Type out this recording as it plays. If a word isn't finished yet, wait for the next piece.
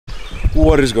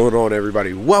What is going on,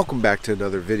 everybody? Welcome back to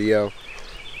another video.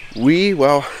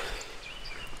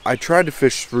 I tried to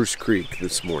fish Spruce Creek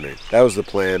this morning. That was the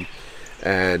plan.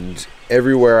 And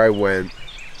everywhere I went,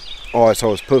 all I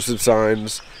saw was posted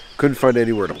signs. Couldn't find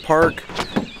anywhere to park.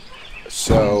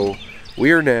 So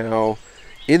we are now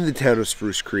in the town of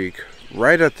Spruce Creek,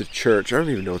 right at the church. I don't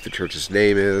even know what the church's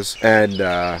name is. And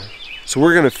so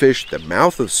we're going to fish the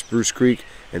mouth of Spruce Creek.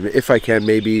 And if I can,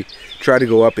 maybe try to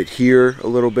go up it here a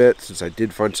little bit, since I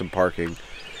did find some parking.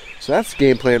 So that's the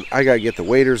game plan. I got to get the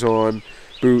waders on,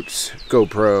 boots,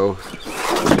 GoPro,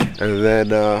 and then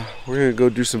we're going to go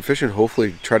do some fishing.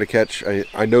 Hopefully try to catch,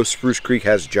 I know Spruce Creek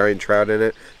has giant trout in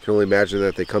it. I can only imagine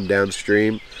that they come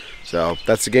downstream. So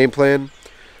that's the game plan.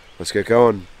 Let's get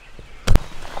going.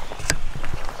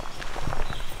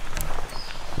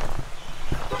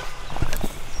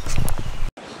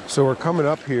 So we're coming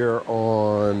up here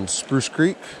on Spruce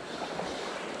Creek.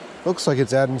 Looks like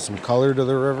it's adding some color to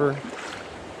the river,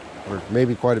 or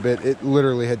maybe quite a bit. It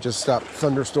literally had just stopped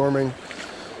thunderstorming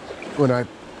when I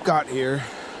got here.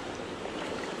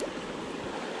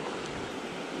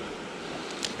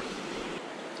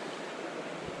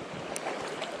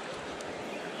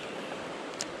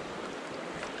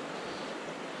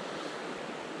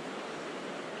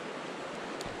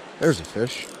 There's a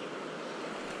fish.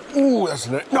 Ooh, that's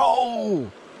nice.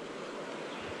 No!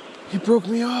 He broke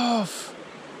me off.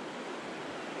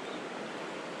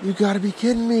 You gotta be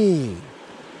kidding me.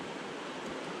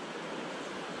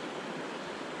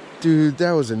 Dude,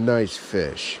 that was a nice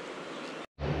fish.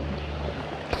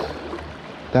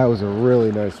 That was a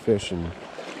really nice fish, and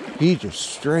he just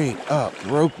straight up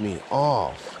broke me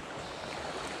off.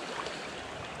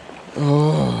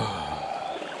 Oh.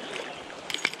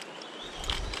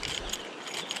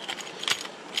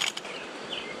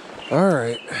 All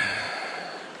right,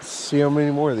 let's see how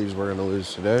many more of these we're gonna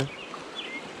lose today.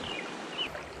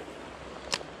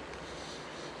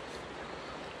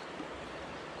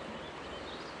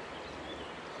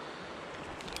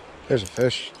 There's a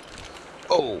fish.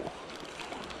 Oh.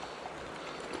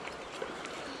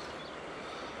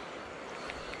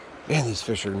 Man, these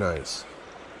fish are nice.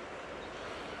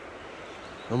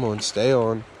 Come on, stay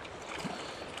on.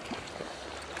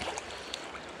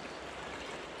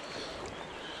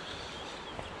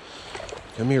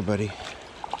 Come here, buddy.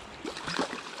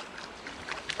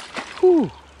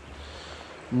 Whew.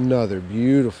 Another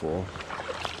beautiful.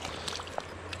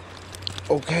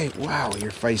 Okay, wow,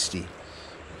 you're feisty.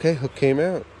 Okay, hook came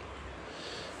out.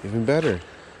 Even better.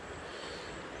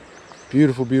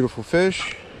 Beautiful, beautiful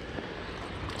fish.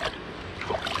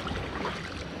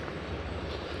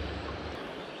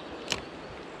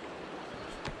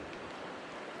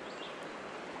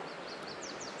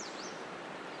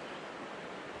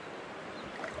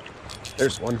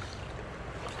 There's one.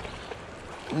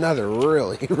 Another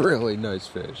really, really nice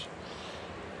fish.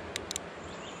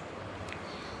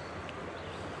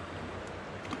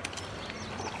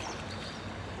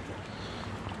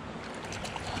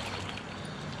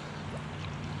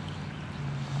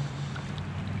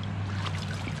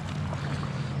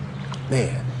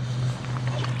 Man.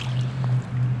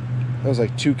 That was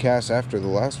like 2 casts after the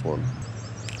last one.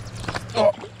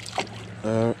 Oh,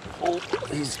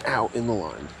 he's out in the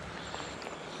line.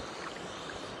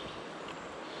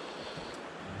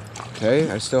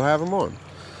 Okay, I still have him on.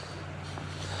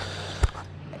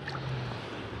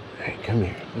 Hey, come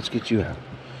here. Let's get you out.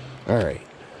 All right.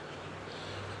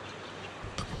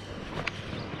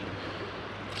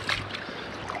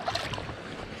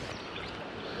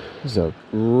 This is a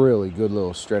really good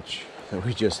little stretch that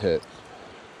we just hit.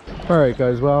 All right,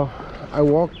 guys. Well, I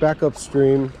walked back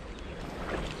upstream.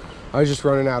 I was just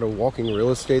running out of walking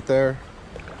real estate there.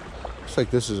 Looks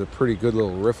like this is a pretty good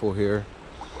little riffle here.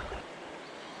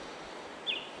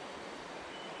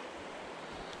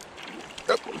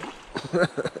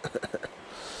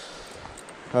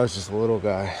 I was just a little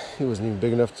guy. He wasn't even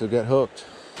big enough to get hooked.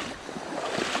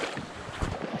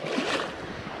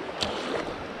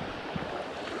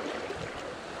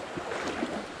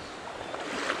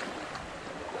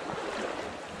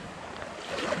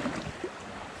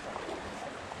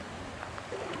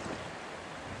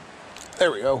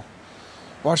 There we go.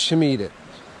 Watch him eat it.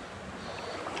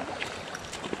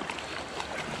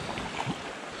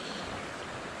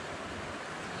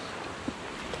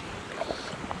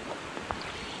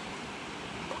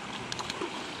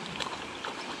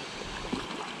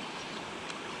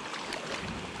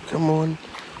 Come on.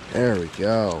 There we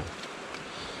go.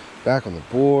 Back on the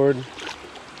board.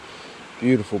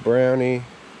 Beautiful brownie.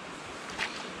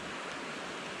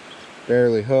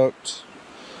 Barely hooked.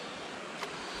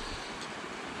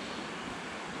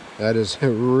 That is a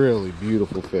really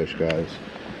beautiful fish, guys.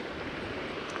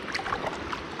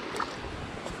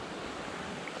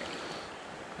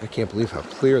 I can't believe how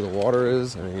clear the water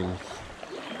is. I mean,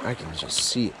 I can just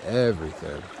see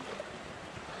everything.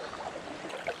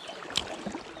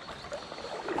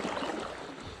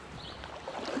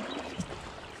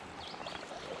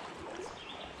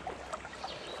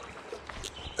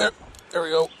 There we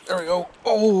go. There we go.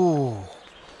 Oh!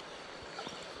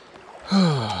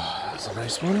 That's a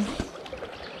nice one.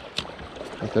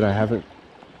 Not that I haven't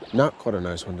not caught a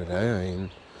nice one today. I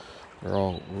mean, they're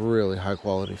all really high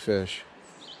quality fish.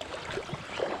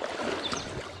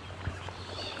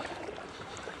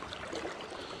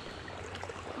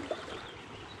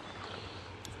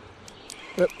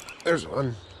 Yep, there's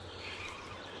one.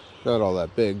 Not all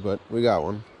that big, but we got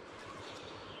one.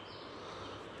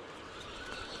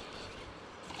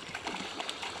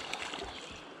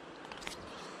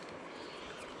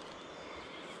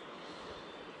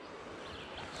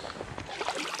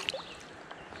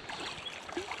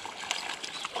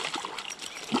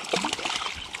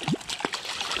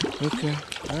 Okay,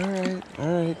 all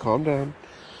right, calm down.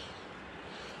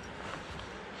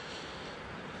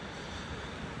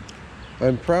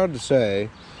 I'm proud to say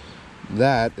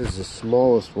that is the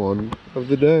smallest one of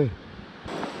the day.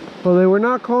 Well, they were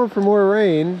not calling for more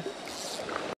rain.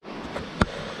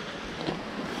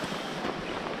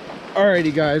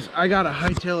 Alrighty guys, I gotta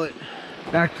hightail it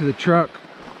back to the truck.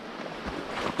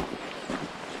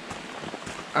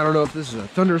 I don't know if this is a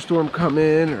thunderstorm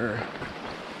coming or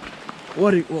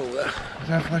what. Whoa, is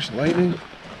that flashing lightning?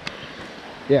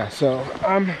 Yeah, so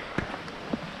I'm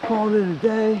calling it a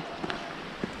day.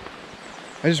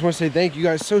 I just want to say thank you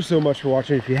guys so much for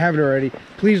watching. If you haven't already,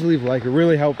 please leave a like. It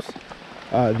really helps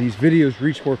these videos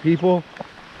reach more people.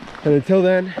 And until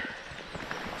then,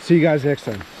 see you guys next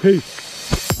time. Peace.